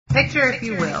Picture, if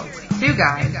you will, two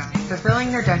guys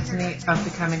fulfilling their destiny of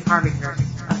becoming harbingers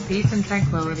of peace and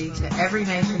tranquility to every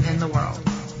nation in the world.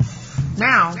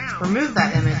 Now, remove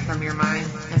that image from your mind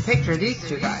and picture these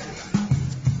two guys.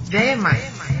 Jay and Mike.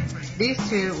 These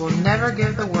two will never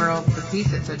give the world the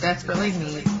peace it so desperately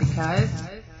needs because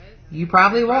you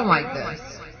probably won't like this.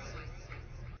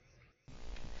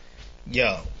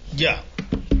 Yo.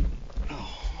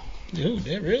 Dude,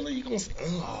 that really? You gonna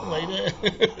like that?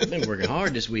 I've been working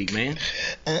hard this week, man.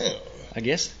 I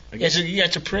guess. You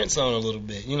got your Prince on a little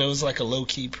bit. You know, it's like a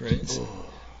low-key Prince.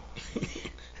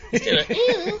 I'm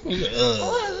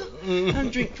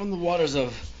drinking from the waters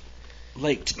of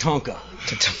Lake Tatanka.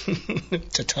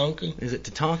 Tatanka? Is it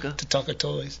Tatanka? Tatanka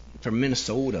Toys. From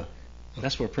Minnesota.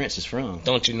 That's where Prince is from.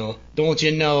 Don't you know? Don't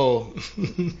you know?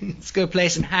 Let's go play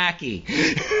some hockey.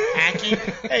 Hockey?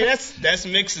 Hey, that's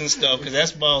mixing stuff because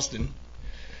that's Boston.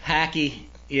 Hockey?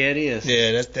 Yeah, it is.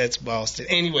 Yeah, that's Boston.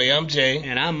 Anyway, I'm Jay.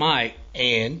 And I'm Mike.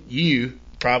 And you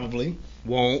probably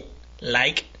won't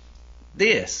like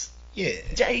this. Yeah.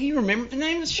 Jay, you remember the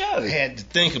name of the show? I had to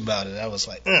think about it. I was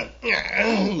like,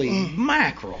 holy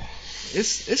mackerel.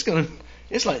 It's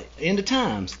like end of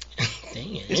times.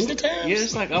 Dang it. End of times? Yeah,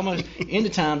 it's like almost end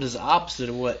of times is the opposite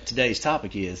of what today's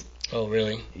topic is. Oh,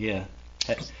 really? Yeah.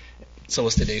 So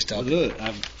what's today's topic?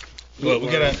 Look, we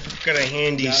got a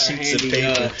handy sheets of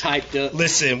paper typed up.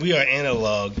 Listen, we are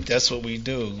analog. That's what we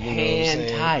do. You know what I'm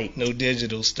saying? Typed. No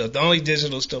digital stuff. The only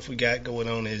digital stuff we got going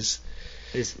on is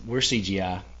we're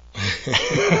CGI.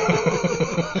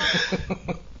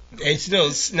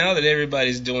 And now that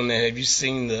everybody's doing that, have you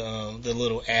seen the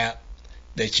little app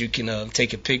that you can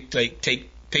take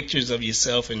pictures of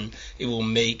yourself and it will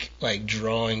make like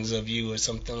drawings of you or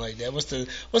something like that? What's the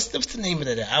name of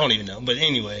that app? I don't even know. But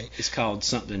anyway, it's called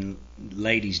something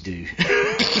ladies do.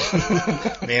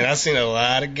 Man, I've seen a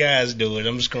lot of guys do it.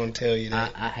 I'm just gonna tell you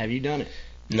that. Have you done it?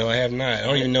 No, I have not. I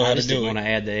don't even know how to do it. I want to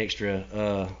add the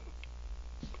extra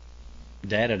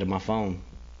data to my phone.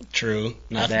 True.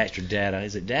 Not the extra data.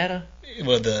 Is it data?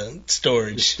 Well, the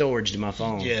storage. The storage to my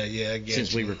phone. Yeah, I get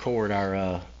Since we record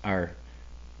our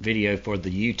video for the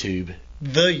YouTube.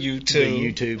 The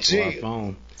YouTube for our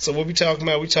phone. So what we talking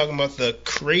about? We talking about the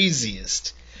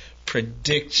craziest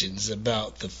predictions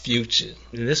about the future.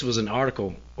 And this was an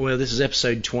article. Well, this is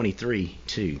episode 23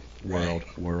 too. World.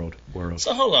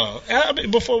 So hold on.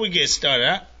 Before we get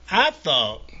started, I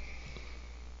thought,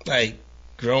 like,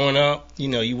 growing up,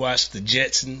 you watched the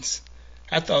Jetsons.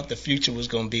 I thought the future was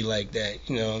going to be like that.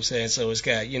 You know what I'm saying? So it's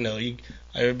got,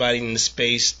 everybody in the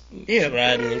space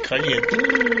riding in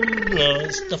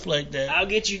cars, stuff like that. I'll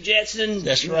get you, Jetson.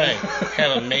 That's right.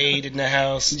 Have a maid in the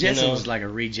house. Jetson was like a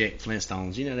reject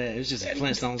Flintstones. You know that? It was just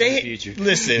Flintstones in the future.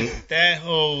 Listen, that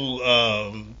whole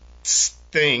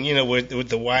thing, with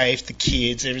the wife, the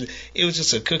kids, everything, it was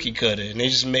just a cookie cutter, and they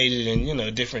just made it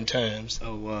in, different times.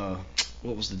 Oh,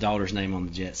 what was the daughter's name on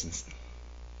the Jetsons?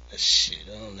 Shit,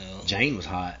 I don't know. Jane was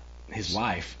hot. His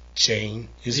wife. Jane.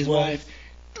 His wife.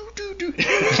 Judy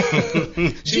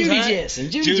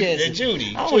Jetson.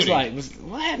 Judy. I was like,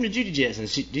 what happened to Judy Jetson?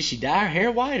 Did she dye her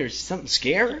hair white or something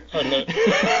scare her? Oh,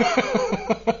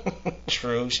 no.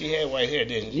 True. She had white hair,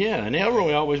 didn't she? Yeah, and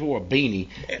Elroy always wore a beanie.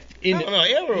 I don't know.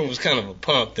 Elroy was kind of a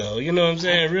punk, though. You know what I'm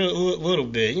saying? Real little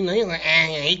bit. He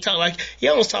like, he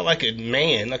almost talked like a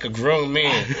man, like a grown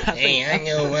man.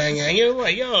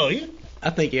 I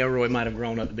think Elroy might have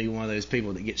grown up to be one of those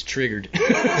people that gets triggered.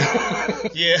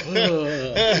 Yeah.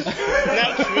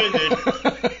 Not triggered.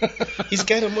 He's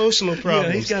got emotional problems.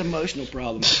 Yeah, he's got emotional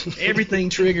problems. Everything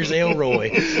triggers Elroy.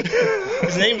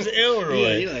 His name is Elroy.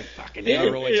 Yeah, you're like, fucking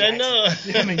Elroy Jackson. I know.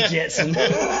 I mean Jetson.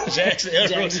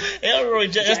 Elroy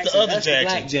Jackson. That's the other Jackson.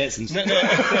 Black Jetsons. No.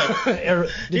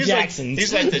 The Jacksons.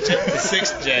 He's like the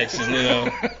sixth Jackson,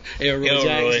 Elroy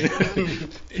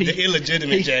Jackson. The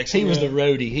illegitimate Jackson. He was the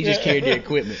roadie. He just carried the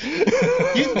equipment.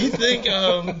 You think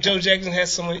Joe Jackson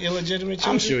has some illegitimate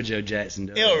children? I'm sure Joe Jackson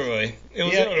does. Elroy. It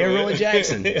was Elroy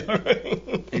Jackson.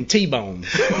 And T-Bone.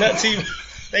 Not T-Bone.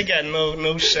 They got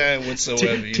no shine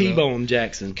whatsoever. T-Bone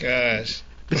Jackson. Gosh.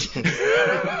 T-Bone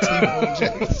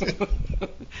Jackson.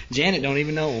 Janet don't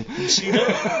even know him. She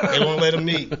don't. They won't let him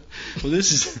meet. Well,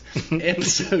 this is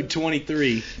episode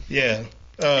 23. Yeah.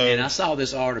 And I saw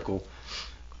this article,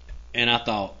 and I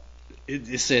thought,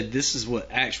 it said this is what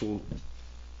actual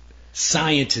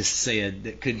scientists said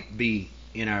that could be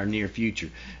in our near future.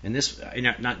 And this,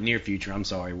 not near future, I'm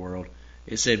sorry, world.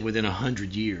 It said within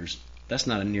 100 years. That's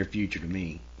not a near future to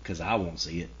me, because I won't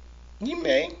see it. You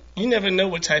may. You never know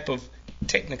what type of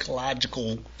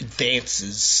technological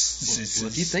advances. Well,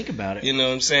 if you think about it. You know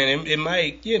what I'm saying? It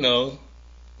might,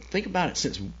 Think about it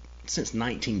since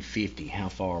 1950, how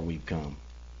far we've come.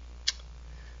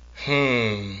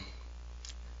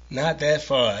 Not that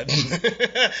far.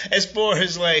 As far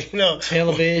as like,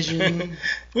 television.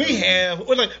 We have,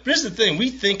 here's the thing, we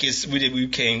think we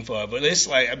came far, but it's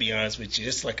like, I'll be honest with you,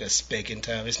 it's like a speck in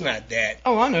time. It's not that.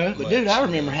 Oh, I know. But much, dude, I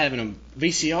remember having a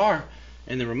VCR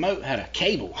and the remote had a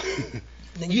cable.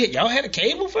 Y'all had a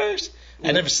cable first?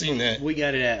 I never seen that. We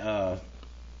got it at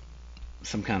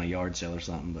some kind of yard sale or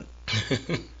something, but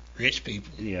Rich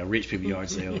people. Yeah, rich people yard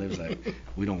sale. They was like,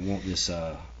 we don't want this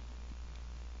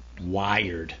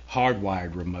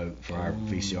hardwired remote for our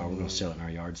VCR. We're going to sell it in our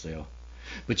yard sale.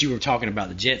 But you were talking about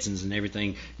the Jetsons and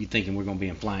everything. You thinking we're going to be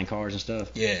in flying cars and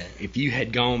stuff? Yeah. If you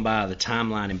had gone by the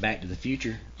timeline in Back to the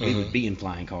Future, we would be in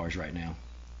flying cars right now.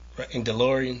 Right, in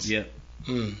DeLoreans? Yep.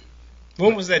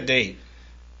 When was that date?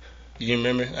 Do you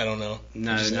remember? I don't know.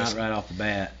 No, not right off the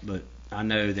bat, but I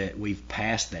know that we've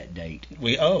passed that date.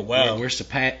 Wow.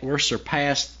 We're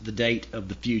surpassed the date of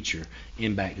the future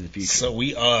in Back to the Future. So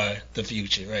we are the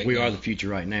future right now. We are the future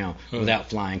right now without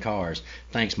flying cars.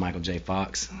 Thanks, Michael J.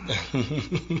 Fox.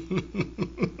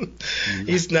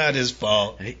 It's not his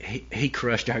fault. He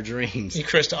crushed our dreams. He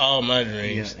crushed all my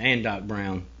dreams. Yeah, and Doc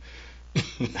Brown.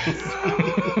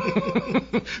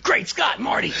 Great Scott,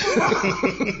 Marty.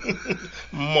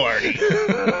 Marty.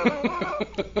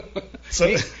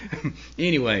 So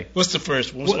anyway, what's the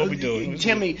first one? What are we doing?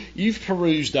 Tell me, you've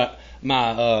perused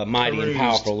my mighty and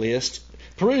powerful list.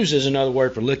 Peruse is another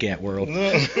word for look at, world.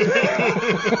 That's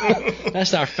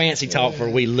our fancy talk for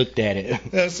we looked at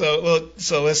it.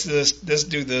 So let's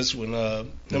do this one.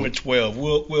 Number 12.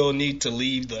 We'll need to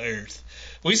leave the earth.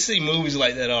 We see movies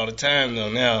like that all the time,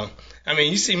 though. Now, I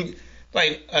mean, you see,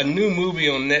 like a new movie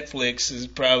on Netflix is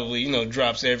probably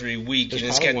drops every week, There's and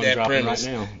it's got that premise.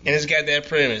 Right now. And it's got that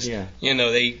premise. Yeah.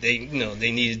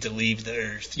 They needed to leave the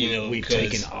earth. We've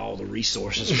taken all the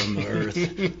resources from the earth.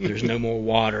 There's no more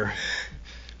water.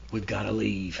 We've got to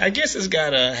leave. I guess it's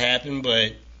got to happen,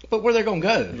 but where they're going to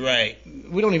go? Right.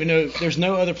 We don't even know. There's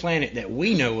no other planet that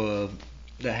we know of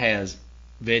that has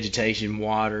vegetation,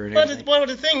 water, and everything. Well,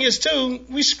 the thing is, too,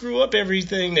 we screw up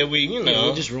everything that we.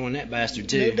 We'll just ruin that bastard,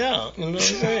 too. No doubt. You know what I'm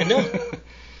saying? No.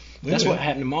 That's what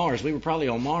happened to Mars. We were probably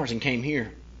on Mars and came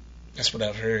here. That's what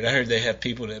I've heard. I heard they have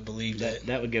people that believe that.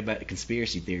 That would go back to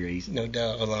conspiracy theories. No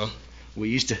doubt. Hold on. We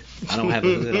used to. I don't have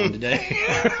a hood on today.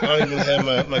 I don't even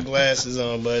have my glasses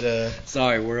on, but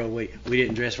sorry, world. We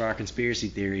didn't dress for our conspiracy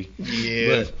theory.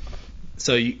 Yeah. But,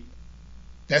 so you.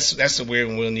 That's a weird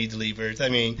one. We'll need to leave Earth. I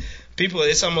mean, people.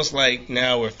 It's almost like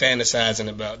now we're fantasizing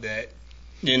about that.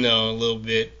 A little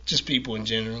bit. Just people in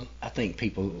general. I think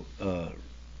people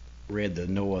read the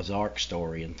Noah's Ark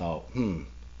story and thought,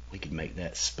 we could make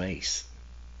that space.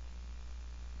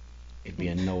 It'd be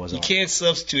a Noah's Ark. You can't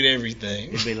substitute everything.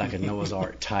 It'd be like a Noah's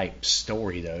Ark type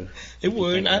story, though. It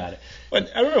would.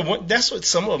 But I remember that's what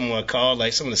some of them were called,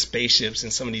 like some of the spaceships in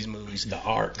some of these movies. The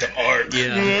Ark. The Ark.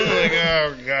 Yeah. Like,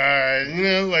 oh God.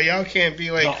 Like y'all can't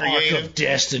be like the creative. Ark of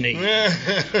Destiny.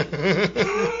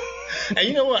 And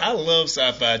you know what? I love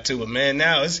sci-fi too, but man,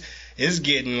 now it's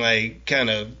getting like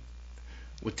kind of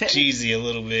cheesy a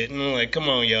little bit. And I'm like, come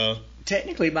on, y'all.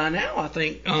 Technically, by now, I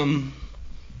think.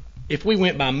 If we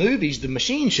went by movies, the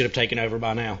machine should have taken over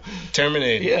by now.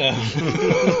 Terminator. Yeah.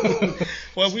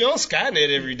 Well, we on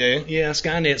Skynet every day. Yeah,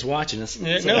 Skynet's watching us.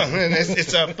 Yeah, so. No,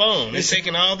 it's our phone. It's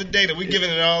taking all the data. We're giving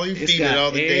it all. You feed it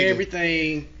all the data.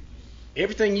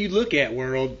 Everything you look at,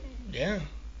 world. Yeah.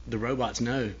 The robots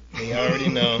know. They already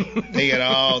know. They got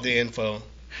all the info.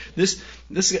 Let's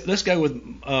go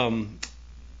with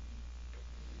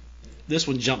this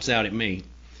one jumps out at me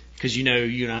because you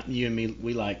and me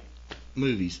we like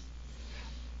movies.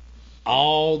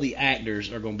 All the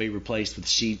actors are going to be replaced with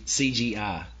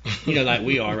CGI. Like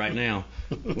we are right now.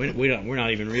 We're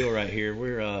not even real right here.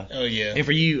 We're oh yeah. And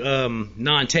for you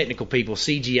non-technical people,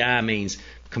 CGI means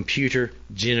computer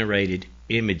generated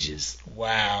images.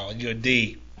 Wow, you're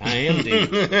deep. I am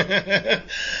deep.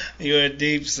 You're a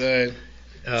deep son.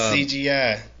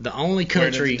 CGI. The only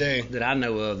country that I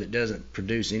know of that doesn't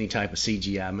produce any type of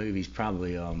CGI movies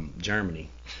probably Germany.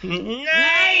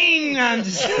 Nine! I'm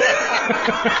just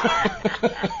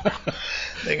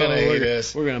They're gonna hate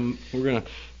us. We're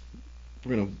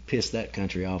gonna piss that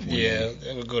country off. Yeah,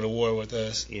 they will go to war with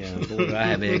us. Yeah, boy, do I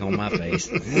have egg on my face.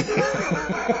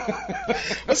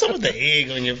 What's up with the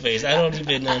egg on your face? I don't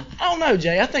even know. I don't know,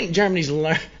 Jay. I think Germany's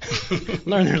learn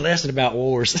their lesson about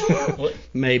wars. What?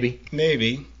 Maybe.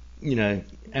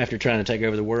 After trying to take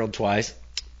over the world twice.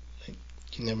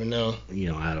 You never know.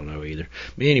 I don't know either.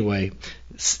 But anyway,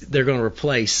 they're going to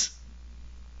replace.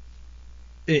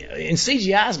 And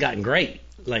CGI's gotten great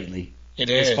lately. It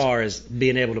is. As far as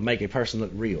being able to make a person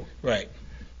look real. Right.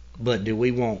 But do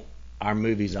we want our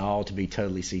movies all to be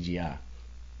totally CGI.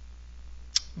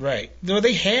 Right. No,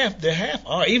 they half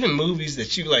are. Even movies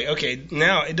that you like, okay,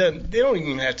 now it doesn't. They don't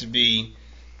even have to be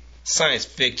science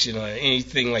fiction or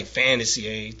anything like fantasy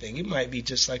or anything. It might be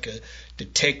just like a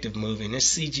detective movie and there's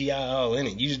CGI all in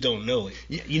it. You just don't know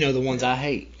it. You know the ones I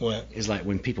hate? What? Is like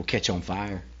when people catch on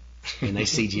fire and they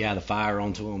CGI the fire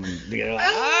onto them and they're like,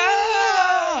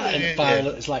 and the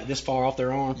fire it's like this far off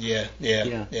their arm. Yeah.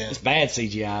 It's bad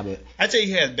CGI, but I tell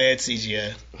you, who has bad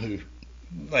CGI. Who?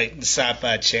 Like the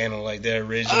Sci-Fi Channel, like their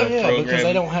original Oh yeah, program. because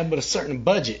they don't have but a certain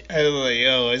budget. I was like,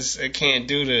 yo, I can't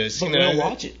do this. But we'll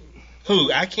watch it.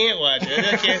 Who? I can't watch it.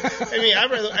 I can't. I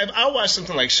mean, I'll watch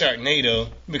something like Sharknado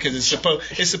because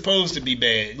it's supposed to be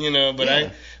bad, you know.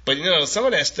 But Yeah. Some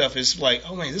of that stuff is like,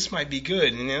 oh man, this might be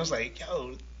good, and I was like,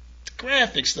 yo, the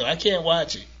graphics though, I can't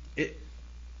watch it.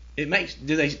 It makes.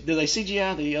 Do they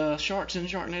CGI the sharks in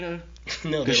Sharknado?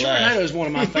 No, Because they're Sharknado live. is one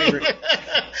of my favorite.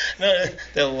 No,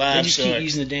 they're live. They just keep sharks.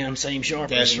 using the damn same shark.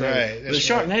 That's over and over. right, But that's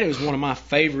Sharknado is one of my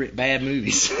favorite bad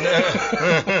movies.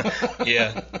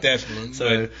 Yeah, definitely.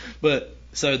 So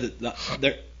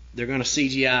they're going to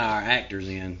CGI our actors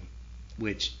in,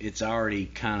 which it's already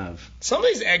kind of. Some of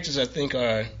these actors I think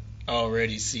are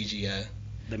already CGI.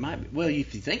 They might be. Well,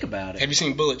 if you think about it, Have you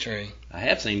seen Bullet Train? I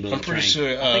have seen Bullet I'm pretty Train. sure,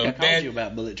 I think I called Bad- you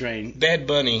about Bullet Train. Bad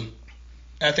Bunny,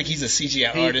 I think he's a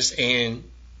CGI artist and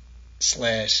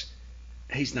slash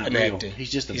He's not an real. actor. He's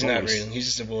just a He's voice. not real. He's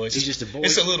just a voice. He's just a voice.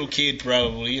 It's a little kid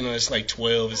probably. It's like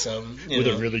 12 or something. With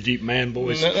a really deep man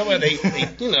voice. No, well, they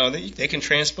they can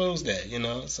transpose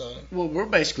that. So Well, we're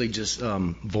basically just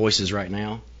voices right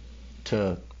now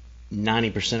to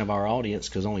 90% of our audience,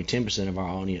 because only 10% of our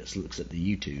audience looks at the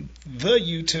YouTube. the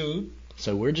YouTube.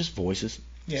 So we're just voices.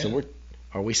 Yeah. So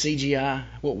are we CGI?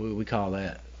 What would we call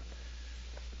that?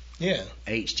 Yeah.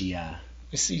 HGI.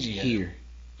 It's CGI. Here.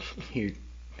 HEAR.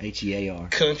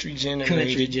 Country generated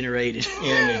Country generated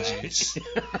images.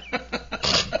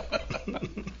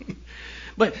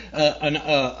 But an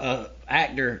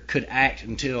actor could act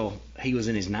until he was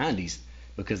in his 90s,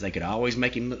 because they could always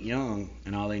make him look young,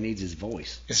 and all he needs is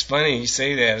voice. It's funny you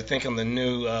say that. I think on the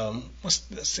new what's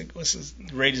his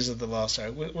Raiders of the Lost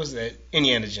Ark? What was that?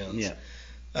 Indiana Jones. Yeah.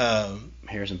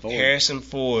 Harrison Ford. Harrison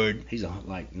Ford. He's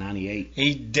like 98.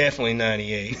 He definitely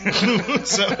 98.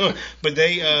 So, but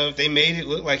they made it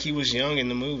look like he was young in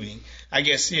the movie. I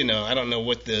guess I don't know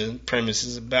what the premise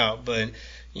is about, but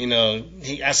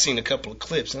I've seen a couple of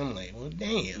clips and I'm like, well,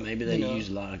 damn. Maybe they use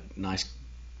a lot of nice,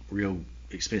 real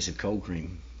expensive cold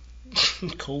cream.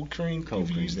 Cold cream. Cold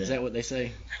cream. Use Is that what they say? I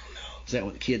don't know. Is that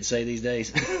what the kids say these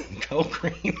days? Cold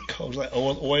cream. Cold like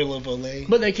oil of Olay.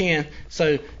 But they can.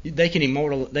 So they can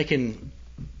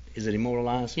Is it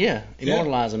immortalize? Yeah,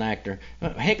 immortalize an actor.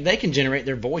 Heck, they can generate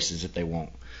their voices if they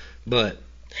want. But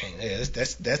Dang, yeah,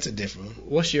 that's a different one.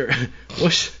 what's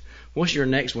your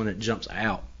next one that jumps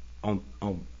out on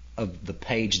of the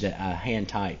page that I hand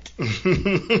typed?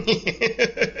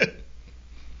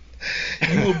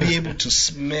 You will be able to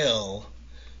smell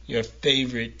your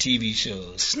favorite TV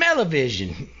shows.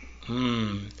 Smell-o-vision.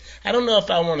 I don't know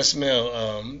if I want to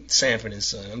smell Sanford and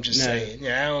Son. I'm just No. saying.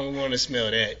 Yeah, I don't want to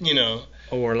smell that.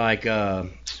 Or like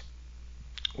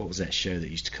what was that show that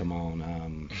used to come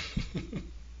on?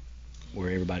 Where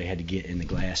everybody had to get in the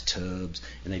glass tubs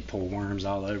and they'd pour worms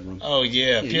all over them. Oh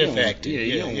yeah, you Fear don't Factor. Want,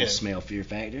 you don't yeah. want to smell Fear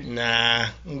Factor. Nah,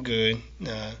 I'm good.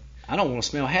 Nah. I don't want to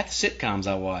smell half the sitcoms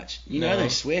I watch. You know No. they're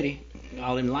sweaty.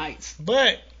 All them lights.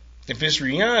 But if it's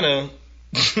Rihanna,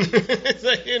 it's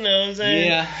like, what I'm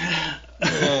saying?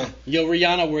 Yeah. Yo,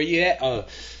 Rihanna, where you at?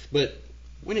 But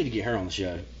we need to get her on the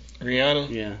show. Rihanna?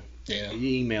 Yeah. Yeah.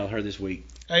 You emailed her this week.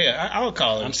 Oh yeah, I'll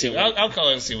call her. I'm still- I'll call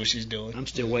her and see what she's doing. I'm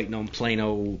still waiting on plain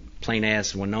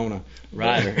ass Winona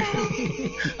Ryder.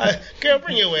 Girl,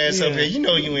 bring your ass up Yeah. here. You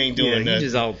know you ain't Yeah, doing you nothing.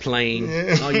 just all plain.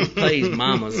 All you play is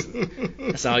mamas.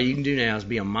 That's all you can do now is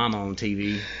be a mama on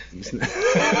TV.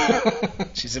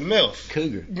 She's a MILF.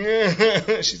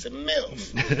 Cougar. She's a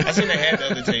MILF. I seen a hat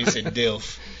the other day. It said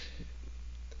DILF.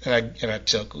 And I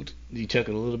chuckled. You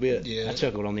chuckled a little bit? Yeah. I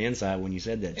chuckled on the inside when you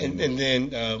said that to me. And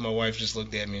then my wife just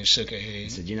looked at me and shook her I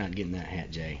head. said, "You're not getting that hat,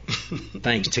 Jay."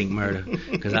 Thanks, Tink Murder,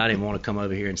 because I didn't want to come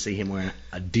over here and see him wearing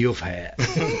a DILF hat.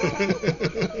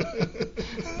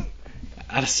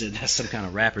 I just said that's some kind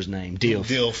of rapper's name, DILF.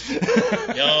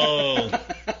 DILF. Yo.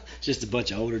 Just a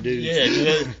bunch of older dudes.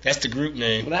 Yeah, that's the group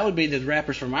name. Well, that would be the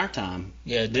rappers from our time.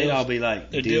 Yeah, They'd DILF. all be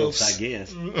like They're DILFs, DILFs. I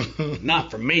guess.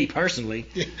 Not for me personally,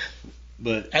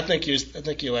 but I think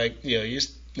you're like,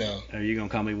 no, are you gonna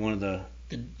call me one of the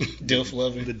DILF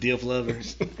lover. the DILF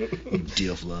lovers?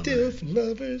 DILF lover. DILF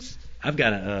lovers. I've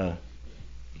got a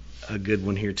good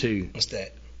one here too. What's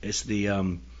that? It's the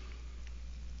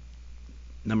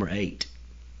Number 8.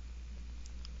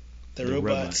 The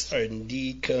robots are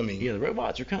indeed coming. Yeah, the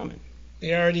robots are coming.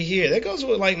 They're already here. That goes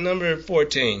with like number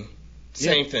 14.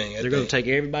 Same Yeah, thing. They're going to take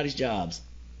everybody's jobs.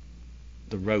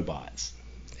 The robots.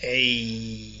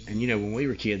 Hey. And you know, when we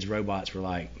were kids, robots were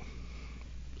like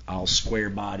all square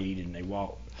bodied and they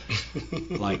walk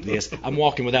like this. I'm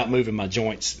walking without moving my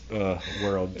joints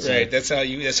world. So. Right. That's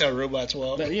how robots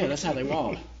walk. Yeah, that's how they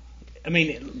walk. I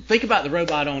mean, think about the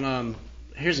robot on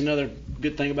here's another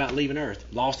good thing about leaving Earth.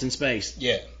 Lost in Space.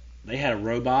 Yeah. They had a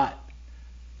robot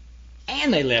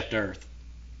and they left Earth.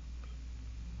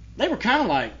 They were kind of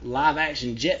like live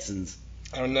action Jetsons.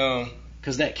 I don't know.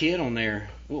 Because that kid on there,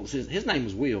 what was his name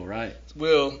was Will, right?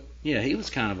 Will. Yeah, he was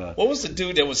kind of a... What was the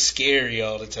dude that was scary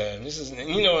all the time?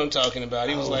 You know what I'm talking about.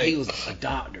 He was he was a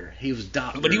doctor. He was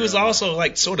doctor. But he was also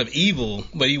like sort of evil,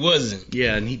 but he wasn't.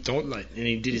 Yeah, and he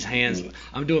did his hands.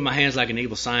 I'm doing my hands like an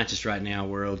evil scientist right now,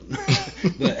 world.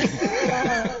 But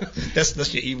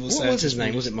that's your evil scientist. What was his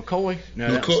name? Was it McCoy? No,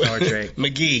 McCoy. that was Star Trek.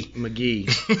 McGee.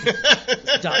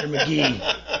 Dr. McGee.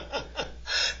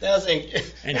 That was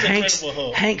and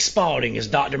Hank Spalding is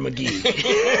Dr. McGee.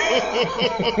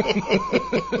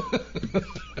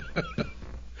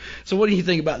 So what do you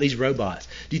think about these robots?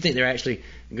 Do you think they're actually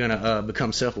going to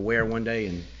become self-aware one day?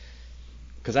 And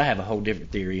because I have a whole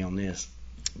different theory on this.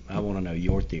 I want to know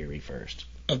your theory first.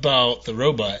 About the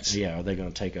robots? Yeah, are they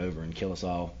going to take over and kill us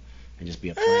all and just be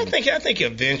a plague? I think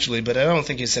eventually, but I don't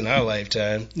think it's in our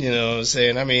lifetime. You know what I'm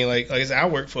saying? I mean, like I said, I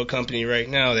work for a company right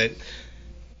now that,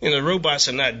 you know, robots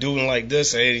are not doing like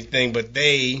this or anything, but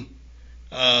they,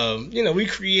 we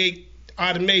create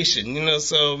automation, you know,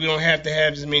 so we don't have to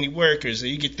have as many workers, so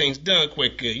you get things done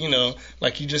quicker, you know,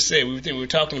 like you just said, we were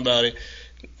talking about it,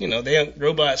 you know,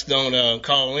 robots don't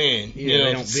call in, yeah, you know,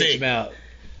 they don't bitch about,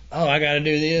 I got to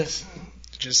do this.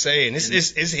 Just saying,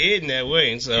 it's heading that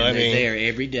way, and so and I mean, they're there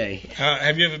every day.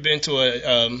 Have you ever been to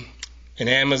an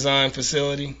Amazon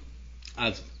facility?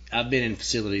 I've been in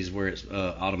facilities where it's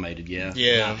automated, yeah.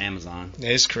 Not Amazon.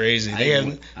 It's crazy.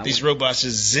 These robots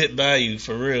just zip by you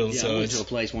for real. Yeah, so I went to a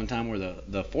place one time where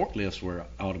the forklifts were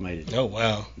automated. Oh,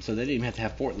 wow. So they didn't even have to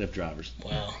have forklift drivers.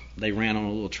 Wow. They ran on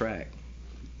a little track,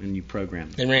 and you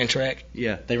programmed them. They ran track?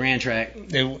 Yeah, they ran track.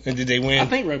 Did they win? I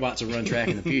think robots will run track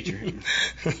in the future.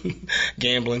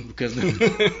 Gambling. Because let's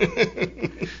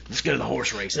go to the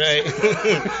horse races. Right.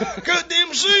 Goddamn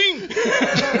machine!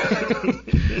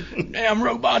 Damn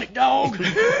robotic dog.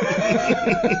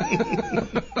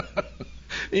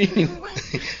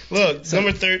 Look,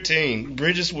 number 13.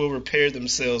 Bridges will repair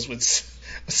themselves with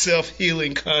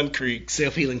self-healing concrete.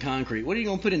 Self-healing concrete. What are you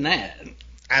going to put in that?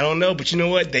 I don't know, but you know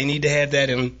what? They need to have that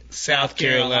in South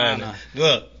Carolina.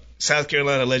 Look, South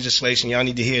Carolina legislation, y'all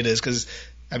need to hear this because,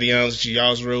 I'll be honest with you,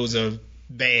 y'all's roads are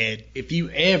bad. If you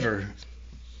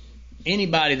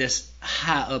anybody that's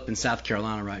high up in South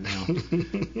Carolina right now,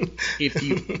 if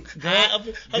you high up,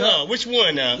 hold on, which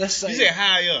one now? Let's say you said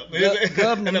high up.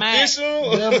 Governor Mack.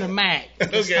 Official? Governor Mack.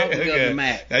 Governor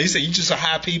Mack. Now you said you just a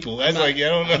high people. I don't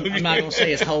know. I'm not gonna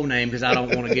say his whole name because I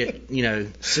don't want to get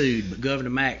sued. But Governor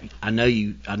Mack, I know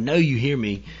you hear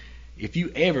me. If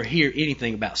you ever hear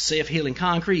anything about self-healing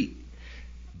concrete,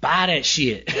 buy that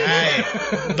shit.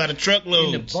 Right. By the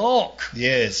truckload. In the bulk.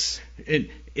 Yes.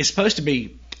 It's supposed to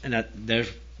be. And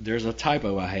there's a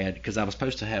typo I had because I was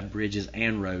supposed to have bridges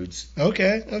and roads.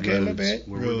 Okay, roads, my bad.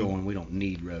 Where we're going, we don't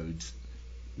need roads.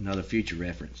 Another future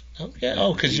reference. Okay.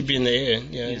 Oh, because you'd be in the air.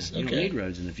 Yes. You don't need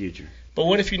roads in the future. But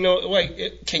what if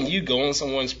can you go on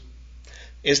someone's?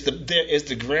 Is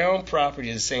the ground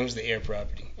property the same as the air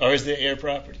property, or is the air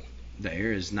property? The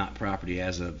air is not property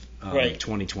as of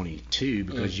 2022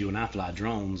 because you and I fly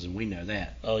drones and we know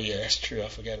that. Oh yeah, that's true. I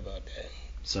forgot about that.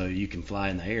 So you can fly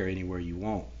in the air anywhere you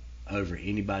want over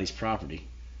anybody's property,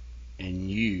 and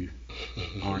you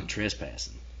aren't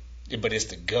trespassing. Yeah, but it's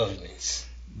the government's.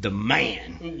 The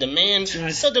man.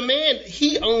 So the man,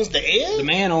 he owns the air? The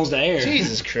man owns the air.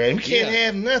 Jesus Christ, we can't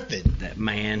have nothing. That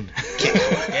man.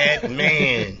 That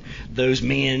man. Those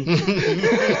men.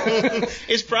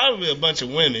 It's probably a bunch of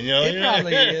women, you know? It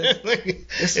probably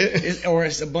is. Or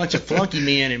it's a bunch of flunky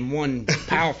men and one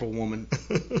powerful woman.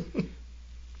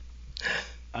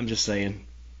 I'm just saying.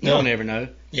 You don't ever know.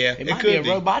 Yeah, it might be a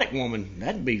robotic woman.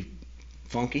 That'd be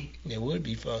funky. It would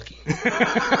be funky.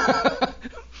 I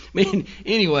mean,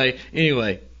 anyway,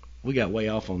 we got way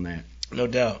off on that. No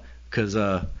doubt. Because,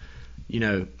 I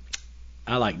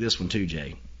like this one too,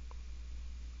 Jay.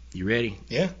 You ready?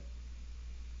 Yeah.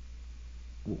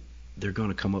 They're going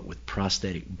to come up with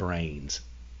prosthetic brains.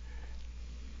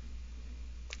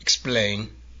 Explain.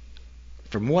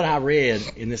 From what I read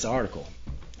in this article,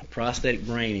 a prosthetic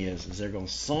brain is they're going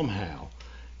to somehow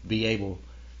be able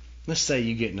let's say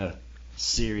you get in a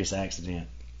serious accident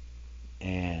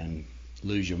and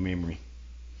lose your memory.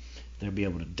 They'll be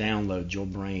able to download your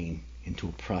brain into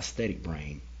a prosthetic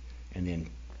brain and then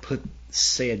put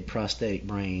said prosthetic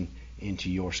brain into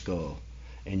your skull,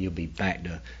 and you'll be back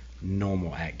to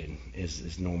normal acting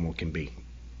as normal can be.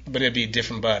 But it'd be a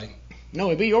different body. No,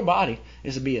 it'd be your body.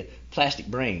 This would be a plastic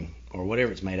brain or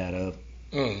whatever it's made out of.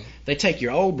 They take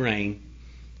your old brain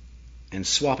and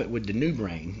swap it with the new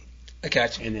brain. I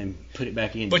got you. And then put it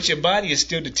back in. But your body is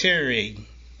still deteriorating.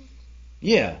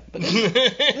 Yeah. But,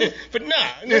 but nah.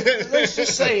 let's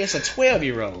just say it's a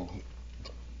 12-year-old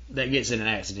that gets in an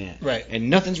accident. Right. And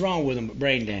nothing's wrong with him but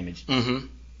brain damage. Mm-hmm.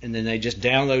 And then they just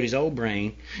download his old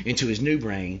brain into his new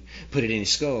brain, put it in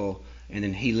his skull, and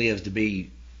then he lives to be,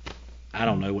 I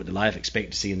don't know what the life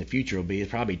expectancy in the future will be. It's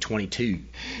probably 22.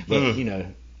 But, you know,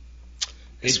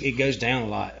 it goes down a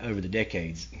lot over the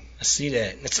decades. I see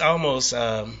that. It's almost...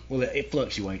 well, it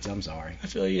fluctuates. I'm sorry. I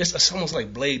feel it's almost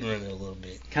like Blade Runner a little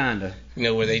bit. Kinda. You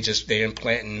know, where they're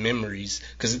implanting memories.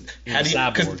 Because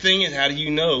cyborg. the thing is, how do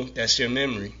you know that's your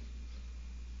memory?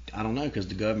 I don't know, because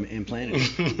the government implanted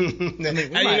it.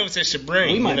 How do you know it's just your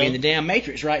brain? We might be in the damn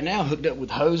Matrix right now, hooked up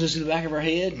with hoses to the back of our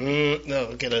head.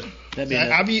 No,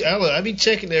 I be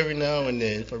checking every now and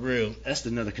then, for real. That's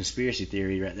another conspiracy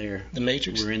theory right there. The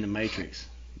Matrix? We're in the Matrix.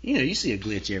 You know, you see a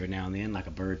glitch every now and then, like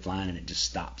a bird flying and it just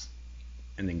stops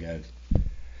and then goes.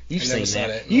 You've seen that.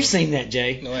 No. You've seen that,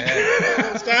 Jay. No, I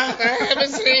haven't. Stop! I haven't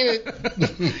seen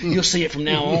it. You'll see it from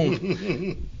now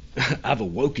on. I've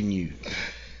awoken you.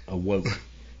 Awoke.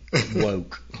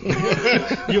 Woke.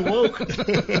 You're woke.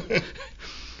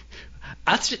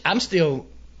 I'm still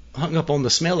hung up on the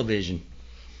smell-o-vision.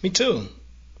 Me too.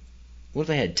 What if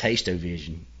they had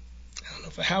taste-o-vision? I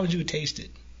don't know. How would you taste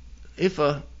it? If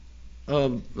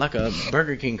like a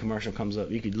Burger King commercial comes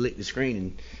up, you could lick the screen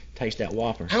and taste that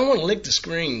Whopper. I don't want to lick the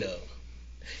screen though.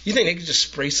 You think they could just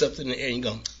spray something in the air and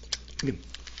go?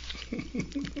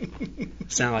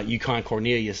 Sound like Yukon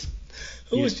Cornelius.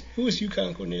 Who was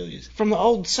Yukon Cornelius? From the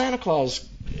old Santa Claus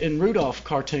and Rudolph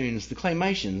cartoons, the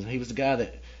claymations. He was the guy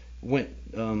that went.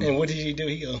 And what did he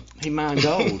do? He mined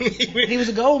gold. He was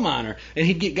a gold miner, and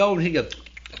he'd get gold, and he'd go,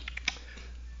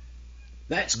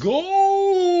 "That's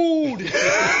gold."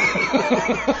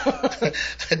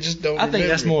 I just don't. I think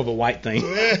that's more of a white thing.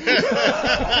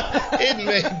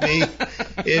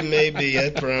 It may be. I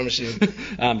promise you.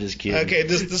 I'm just kidding. Okay,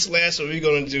 this last one, we're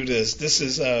going to do this. This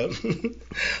is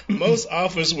most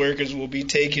office workers will be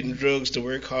taking drugs to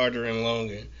work harder and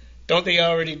longer. Don't they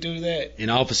already do that? In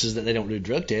offices that they don't do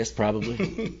drug tests, probably.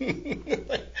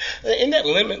 Isn't that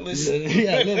limitless?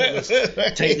 Yeah, limitless.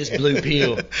 Take this blue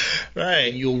pill. Right.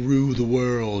 And you'll rule the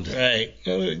world. Right.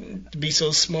 Be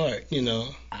so smart, you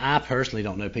know. I personally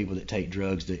don't know people that take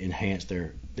drugs to enhance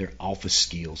their office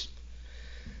skills.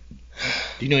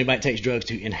 Do you know anybody that takes drugs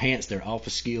to enhance their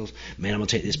office skills? Man, I'm going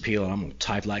to take this pill and I'm going to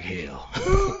type like hell.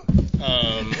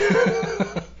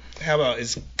 How about,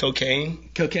 is cocaine?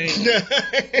 Cocaine? Yeah.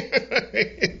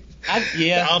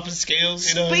 The office skills,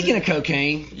 you know. Speaking of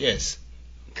cocaine. Yes.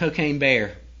 Cocaine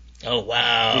Bear. Oh,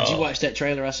 wow. Did you watch that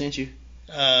trailer I sent you?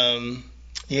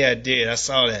 Yeah, I did. I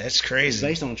saw that. It's crazy. It's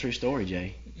based on a true story,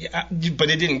 Jay. Yeah, but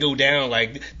it didn't go down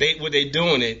like what they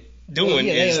doing is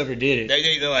they overdid it.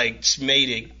 They like made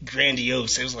it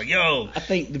grandiose. It was like, yo, I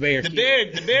think the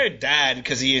bear died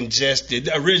because he ingested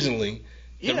originally.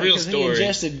 The real story. He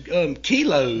ingested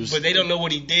kilos. But they don't know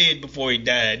what he did before he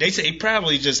died. They say he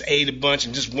probably just ate a bunch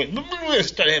and just went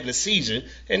started having a seizure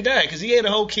and died because he ate a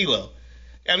whole kilo.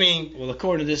 I mean, well,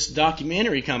 according to this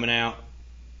documentary coming out,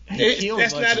 that's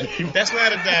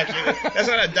not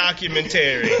a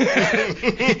documentary.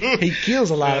 He kills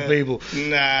a lot of people.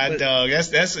 Nah, but, dog.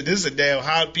 This is a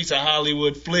damn piece of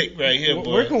Hollywood flick right here,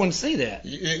 boy. We're going to see that.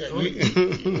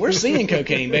 We're seeing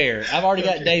Cocaine Bear. I've already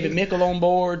got David Mickle on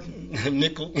board.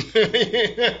 Nickel.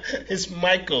 It's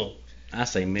Michael. I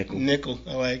say Mickle. Nickel.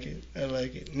 I like it.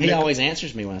 Nickel. He always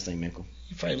answers me when I say Mickle.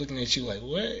 He's probably looking at you like,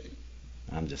 what?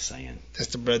 I'm just saying.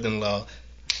 That's the brother-in-law.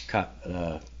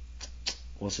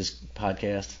 What's this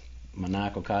podcast?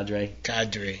 Maniacal Cadre?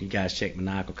 Cadre. You guys check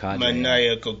Maniacal Cadre.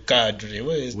 Maniacal Cadre.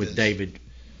 What is with this? David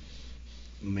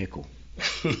Mickle.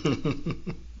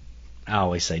 I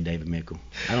always say David Mickle.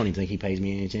 I don't even think he pays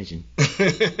me any attention.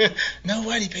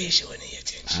 Nobody pays you any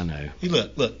attention. I know. You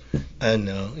look. I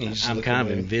know. I'm kind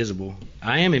of invisible.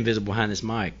 I am invisible behind this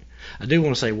mic. I do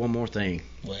want to say one more thing.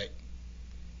 What?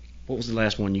 What was the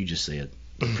last one you just said?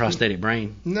 Prosthetic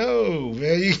brain? No,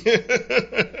 man.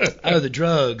 Oh, the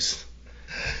drugs.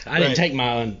 I didn't take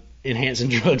my enhancing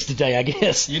drugs today, I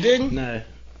guess. You didn't? No.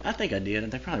 I think I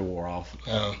did. They probably wore off.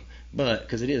 Oh. But,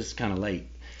 because it is kind of late.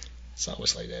 It's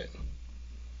always like that.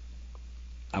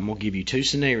 I'm gonna give you two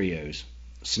scenarios.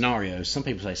 Some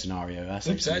people say scenario. I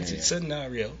say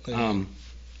Scenario.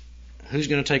 Who's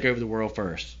gonna take over the world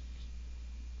first?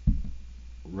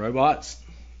 Robots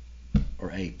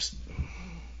or apes?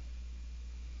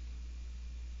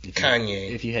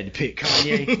 Kanye. If you had to pick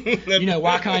Kanye, you know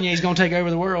why Kanye's gonna take over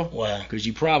the world? Why? Because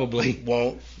you probably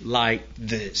Won't like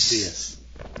this.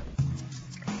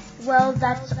 Well,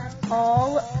 that's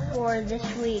all for this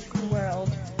week,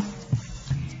 world.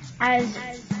 As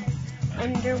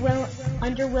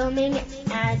underwhelming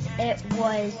as it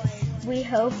was, we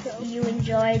hope you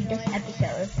enjoyed this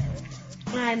episode.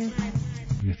 I'm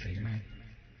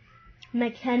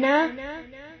McKenna,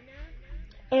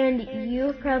 and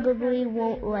you probably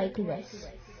won't like this.